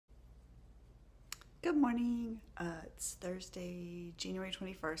Good morning. It's Thursday, January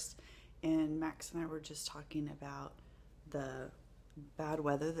 21st, and Max and I were just talking about the bad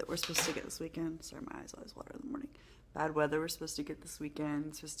weather that we're supposed to get this weekend. Sorry, my eyes always water in the morning. Bad weather we're supposed to get this weekend.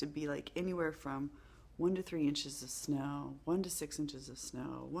 It's supposed to be like anywhere from 1 to 3 inches of snow, 1 to 6 inches of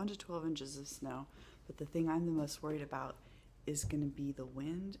snow, 1 to 12 inches of snow. But the thing I'm the most worried about is going to be the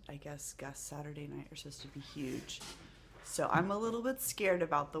wind. I guess gusts Saturday night are supposed to be huge. So I'm a little bit scared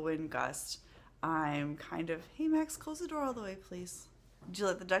about the wind gust. I'm kind of, hey Max, close the door all the way, please. Did you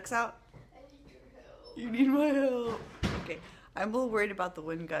let the ducks out? I need your help. You need my help. Okay, I'm a little worried about the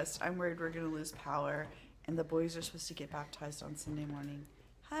wind gust. I'm worried we're going to lose power, and the boys are supposed to get baptized on Sunday morning.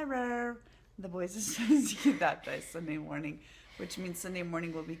 Hi, Rev. The boys are supposed to get baptized Sunday morning, which means Sunday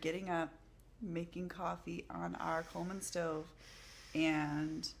morning we'll be getting up, making coffee on our Coleman stove,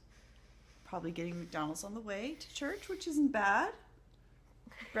 and probably getting McDonald's on the way to church, which isn't bad.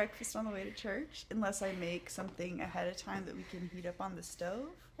 Breakfast on the way to church, unless I make something ahead of time that we can heat up on the stove.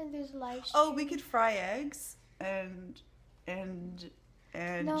 And there's live stream. Oh, we could fry eggs and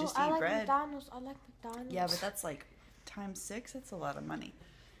no, just I eat like bread. McDonald's. I like McDonald's. Yeah, but that's like times 6. That's a lot of money.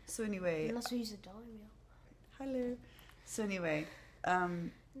 So anyway, unless we use a dollar meal. hello. So anyway,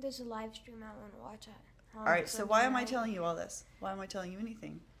 There's a live stream I want to watch at. all right. So why am I telling you all this? Why am I telling you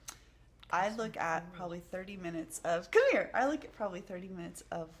anything? I look at probably 30 minutes of, come here, I look at probably 30 minutes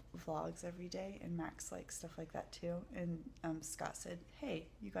of vlogs every day, and Max likes stuff like that too, and Scott said, hey,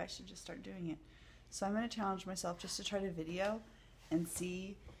 you guys should just start doing it. So I'm going to challenge myself just to try to video and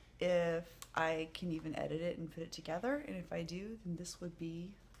see if I can even edit it and put it together, and if I do, then this would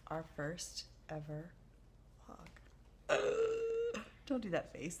be our first ever vlog. Don't do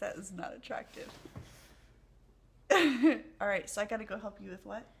that face, that is not attractive. Alright, so I gotta go help you with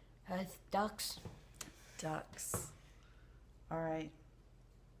what? Ducks. Ducks. Alright.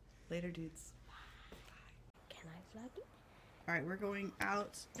 Later, dudes. Can I vlog it? Alright, we're going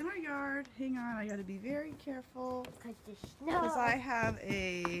out in our yard. Hang on, I gotta be very careful. No. Because I have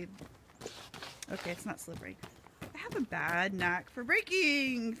a... Okay, it's not slippery. I have a bad knack for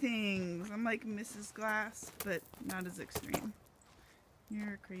breaking things. I'm like Mrs. Glass, but not as extreme.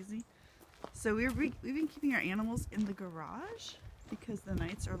 You're crazy. So we've been keeping our animals in the garage, because the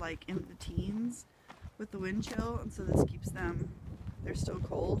nights are like in the teens with the wind chill, and so this keeps them, they're still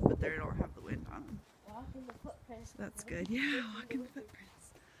cold, but they don't have the wind on them. Walk in the footprints. So that's good. Yeah, walk in the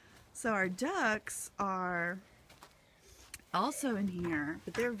footprints. So our ducks are also in here,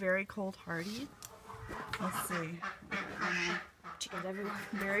 but they're very cold hardy. Let's see. Chickens everywhere.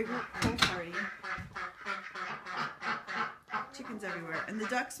 Very cold hardy. Chickens everywhere. And the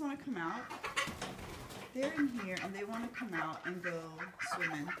ducks want to come out. They're in here and they want to come out and go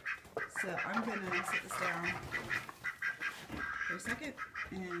swimming. So I'm going to set this down for a second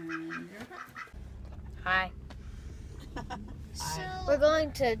and be right back. Hi. We're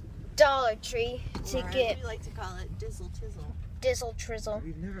going to Dollar Tree to get We like to call it Dizzle Tizzle. Dizzle Trizzle.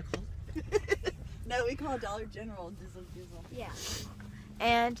 We've never called it. No, we call Dollar General Dizzle Dizzle. Yeah.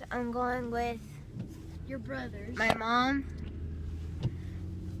 And I'm going with Your brothers. my mom,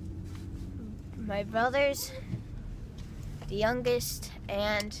 my brothers, the youngest,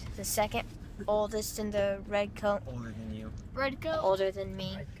 and the second oldest in the red coat. Older than you. Red coat. Older than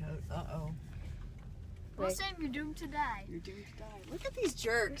me. Red coat. Uh-oh. Well, Sam, you're doomed to die. You're doomed to die. Look at these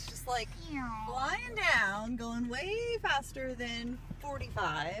jerks, just like flying down, going way faster than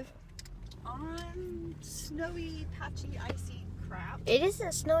 45 on snowy, patchy, icy crap. It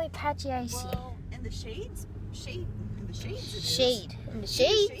isn't snowy, patchy, icy. Well, in the shades, in the shades it is. Shade. In the In the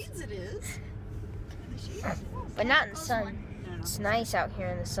shade, shades it is. In the shades it is. but not in the sun. No, no. It's nice out here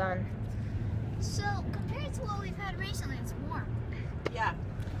in the sun. So, compared to what we've had recently, it's warm. Yeah.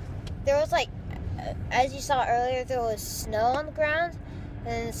 There was like, as you saw earlier, there was snow on the ground, and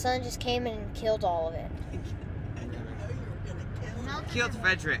then the sun just came in and killed all of it. I never know you were gonna kill. Melted Killed their,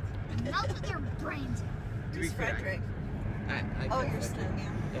 Frederick. melted their brains. To be Who's fair, Frederick? I Oh, killed you're Frederick.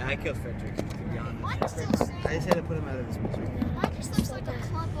 Snowman. Yeah, I killed Frederick, to be honest. Mine still I says, just had to put him out of his misery. mine just looks like a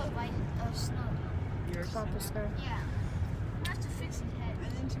clump of snow. You're Clump of Snowman. snow. Yeah. I have to fix his head.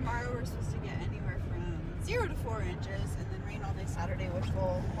 And then tomorrow we're supposed to get anywhere from 0 to 4 inches, and then rain all day Saturday, which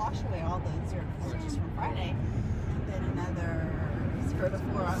will wash away all the 0 to 4 inches from Friday, and then another 0 to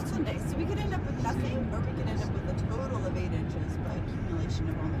 4 on Sunday. So we could end up with nothing, or we could end up with a total of 8 inches, but accumulation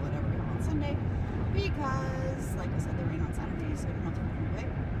of only whatever we have on Sunday, because, like I said, the rain on Saturday is going to melt everything away.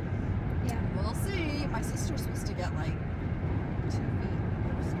 Yeah. We'll see. My sister's supposed to get like 2 feet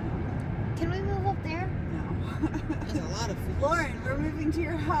of snow. Can we move up there? No. There's a lot of food. Lauren, we're moving to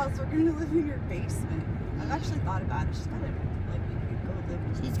your house. We're going to live in your basement. I've actually thought about it. She's got it. Like, we could go live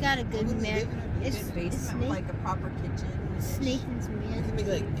She's got a good man. It's Basement with like a proper kitchen. Nathan's You man. can make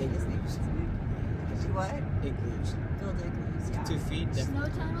like igloos. Do what? Igloos. Build igloos. Yeah. 2 feet. Snow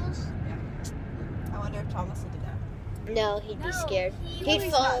tunnels? I wonder if Thomas will do that. No, he'd be scared. he- He'd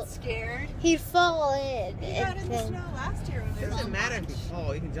He's fall. not scared. He'd fall in. He got in the and, snow last year when It there was doesn't matter if you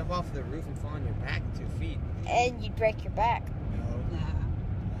fall. You can jump off the roof and fall on your back 2 feet. and you'd break your back. No. Nah.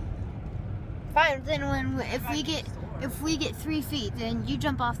 Fine. Then if we get 3 feet, then you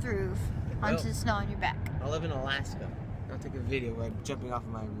jump off the roof onto the snow on your back. I live in Alaska. I'll take a video where I'm jumping off of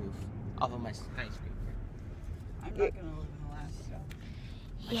my roof, off of my skyscraper. I'm not gonna live in Alaska.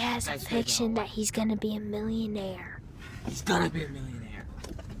 He has a fiction that he's gonna be a millionaire. He's gonna be a millionaire.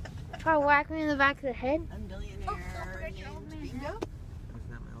 Probably whack me in the back of the head. A millionaire named Bingo. That's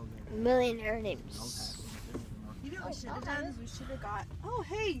not my old man. Millionaire named. You know what we should have done is we should have got. Oh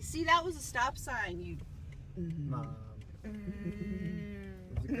hey, see that was a stop sign. You. Mom.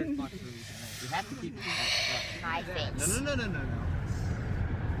 It's a good spot for you. You have to keep it. My face. No.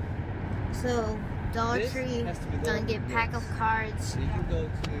 So Dollar This Tree has to be gonna little get pack of bits. cards So you can go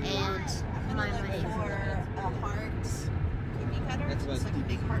to. and I'm my gonna money. look for a heart cookie cutter. That's what It's like a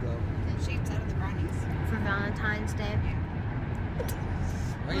big heart go. shaped out of the brownies. For Valentine's Day.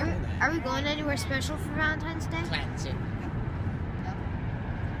 Why are you doing that? Are we going anywhere special for Valentine's Day? Clancy.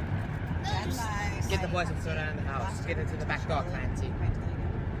 And my. Get the boys and throw down in the house. Get into the back door, Clancy.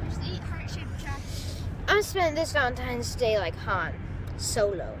 There's the heart-shaped chocolate. I'm spending this Valentine's Day like Han,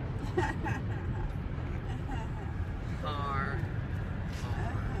 solo. Car.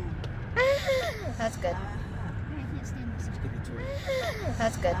 That's good. I can't stand this. Get the toy.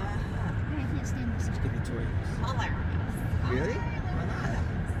 That's good. I can't stand this. Get the toy. Really? Why not?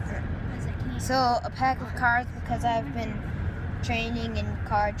 Because I can't. So a pack of cards because I've been training in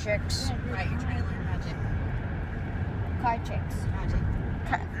card tricks. Right, you're trying to learn magic. Card tricks. Magic.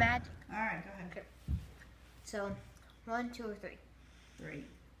 Magic. All right, go ahead. So 1, 2, or 3. 3.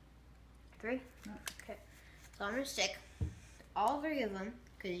 3? Okay. So I'm gonna stick all 3 of them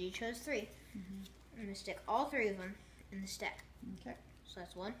because you chose 3. I'm gonna stick all 3 of them in the stack. Okay. So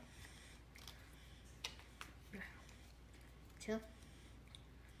that's 1, 2,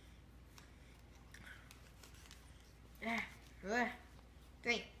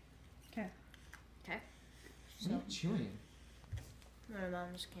 3. Okay. Okay. What are you chewing? One of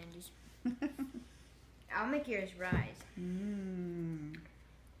Mom's candies. I'll make yours rise. Mmm.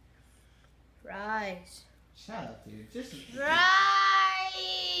 Rise. Shut up, dude. Just. Rise.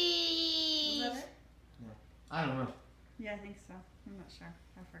 I don't know. Yeah, I think so. I'm not sure.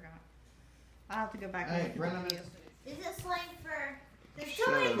 I forgot. I'll have to go back Hey, and look Brennan, at the video. Is it slang for? There's Shut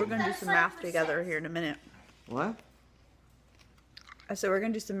so many up. things We're gonna that do are some slang math for together sex. here in a minute. What? I said we're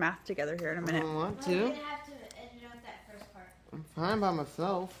gonna do some math together here in a I minute. don't want Well, you're to. gonna have to edit out that first part. I'm fine by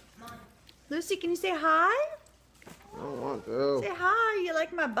myself. Lucy, can you say hi? I don't want to. Say hi. You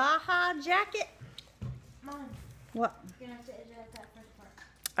like my Baja jacket? Mom, What? you're gonna have to edit out that first part.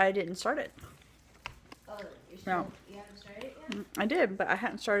 I didn't start it. Oh, you're No. still, you haven't started it yet? I did, but I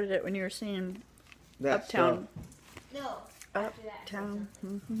hadn't started it when you were singing That's Uptown. No. After that. Uptown.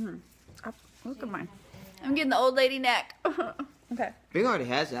 Up. Look at mine. I'm getting the old lady neck. Okay. Bing already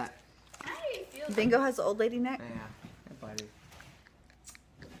has that. How do you feel? Bingo has the old lady neck. Yeah, that buddy.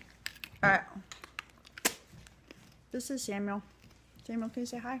 All right. This is Samuel. Samuel, can you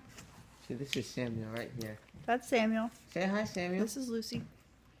say hi? See, this is Samuel right here. That's Samuel. Say hi, Samuel. This is Lucy.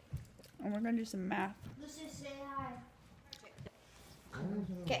 And we're gonna do some math. Let's just say hi.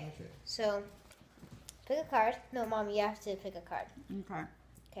 Okay. So, pick a card. No, Mom, you have to pick a card.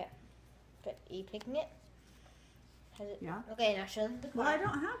 Okay. Are you picking it? Has it? Yeah. Okay, now show them the card. Well, I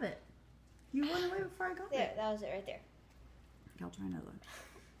don't have it. You went away before I got There, it. that was it right there. I'll try another one.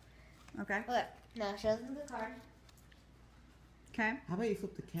 Okay. Okay, now show them the card. Okay. How about you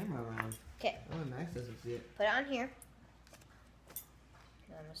flip the camera around? 'Kay. Oh, nice. Doesn't see it. Put it on here.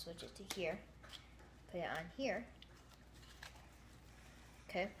 Now I'm gonna switch it to here. Put it on here.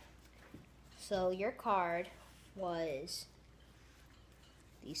 Okay. So your card was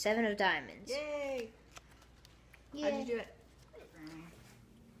the 7 of diamonds. Yay! Yeah. How'd you do it?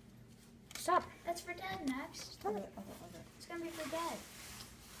 Stop. That's for Dad next. It's gonna be for Dad.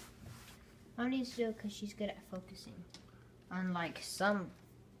 Mom needs to do it because she's good at focusing. Unlike some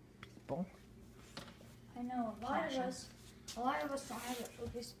people. I know a lot of us don't have it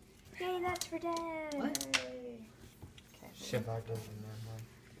focused. Yay, that's for Dad. What? Shiva doesn't know.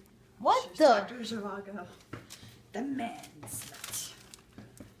 What the? Dr. Zhivago. The man slut.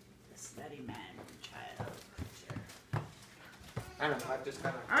 The slutty man child. I don't know. I just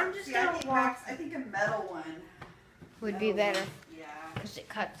kind of. I'm just See, I gonna think walk. I think a metal one Would be better. Yeah. because it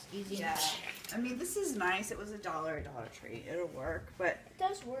cuts easy. Yeah. I mean, this is nice. It was $1 at Dollar Tree. It'll work, but It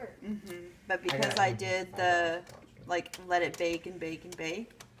does work. but because I did the like let it bake and bake and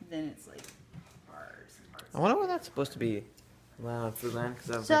bake, then it's like hard. I wonder what that's supposed to be. Wow,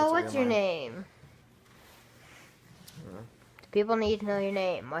 Foodland. So what's your name? People need to know your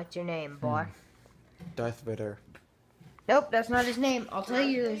name. What's your name, boy? Darth Vader. Nope, that's not his name. I'll tell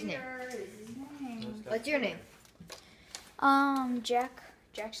you his name. What's your name?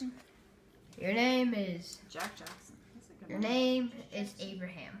 Jackson. Your name is. Jack Jackson. That's a good Your one. name is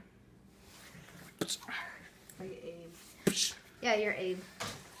Abraham. Like Abe. Yeah, you're Abe.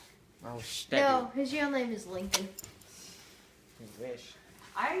 Oh, steady. No, his real name is Lincoln. You wish.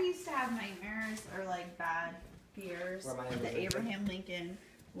 I used to have nightmares or like bad fears Where my name that was Lincoln. Abraham Lincoln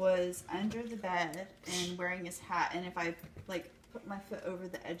was under the bed and wearing his hat, and if I like put my foot over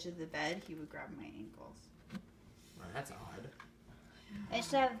the edge of the bed, he would grab my ankles. Well, that's odd. I used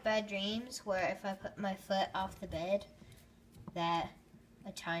to have bad dreams where if I put my foot off the bed, that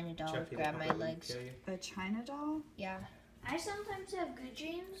a China doll would grab my legs. A China doll? Yeah. I sometimes have good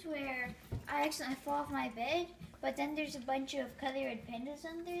dreams where I accidentally fall off my bed, but then there's a bunch of color red pandas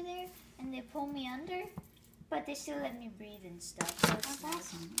under there, and they pull me under, but they still let me breathe and stuff. So it's That's nice.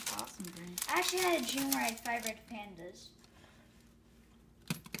 awesome. That's awesome, Green. I actually had a dream where I had 5 red pandas.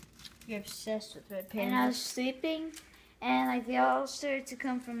 You're obsessed with red And I was sleeping, and like they all started to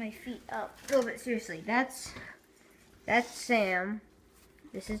come from my feet up. No, but seriously, that's Sam.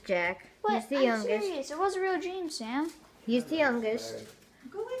 This is Jack. What? He's the I'm youngest. serious. It was a real dream, Sam. He's the youngest.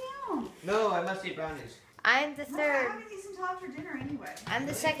 Go lay down. No, I must eat brownies. I'm the No, third. I'm having some talk for dinner anyway. I'm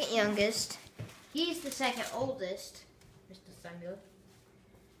the second youngest. He's the second oldest. Mr. Samuel.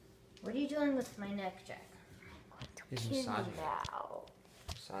 What are you doing with my neck, Jack? He's Kill massaging me it. now.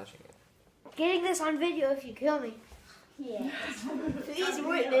 Massaging it. Getting this on video if you kill me. Yes. Please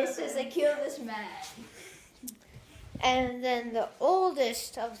witness as I kill this man. And then the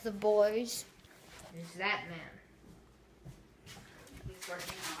oldest of the boys is that man. He's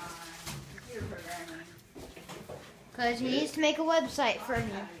working on computer programming. Because he needs to make a website for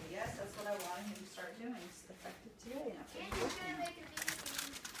me. Yes, that's what I wanted him to start doing. It's effective today. And that's what he's working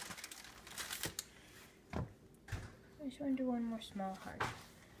on. I just want to do one more small heart.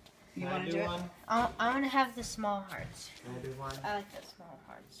 You want to do it? one? I want to have the small hearts. Can I do one? I like the small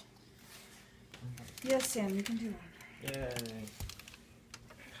hearts. Yes, Sam, you can do one. Yay.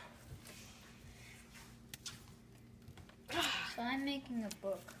 So I'm making a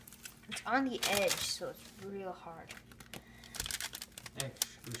book. It's on the edge, so it's real hard. Hey,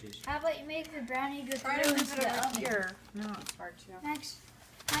 squishies. How about you make the brownie go Try to through move into it the over oven? here. No, it's hard to. Max,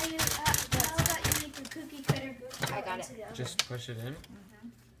 how about you make the cookie cutter go I got into the oven? Just push it in.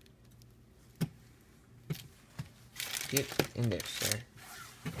 Get in there, sir.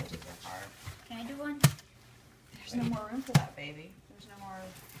 Can I do one? There's no more room for that, baby. There's no more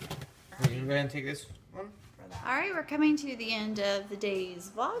Wait, you go ahead and take this one. for that. All right, we're coming to the end of the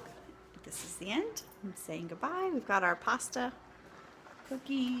day's vlog. This is the end. I'm saying goodbye. We've got our pasta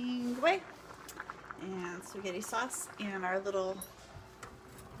cooking away, and spaghetti sauce, and our little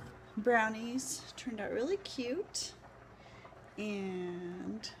brownies turned out really cute,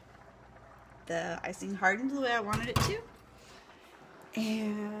 and the icing hardened the way I wanted it to,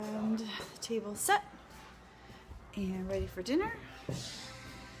 and the table's set and ready for dinner.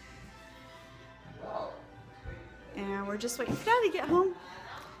 And we're just waiting for Dad to get home,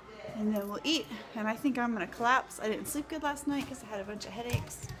 and then we'll eat. And I think I'm gonna collapse. I didn't sleep good last night because I had a bunch of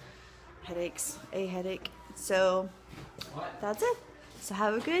headaches. A headache. So that's it. So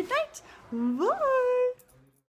have a good night. Bye.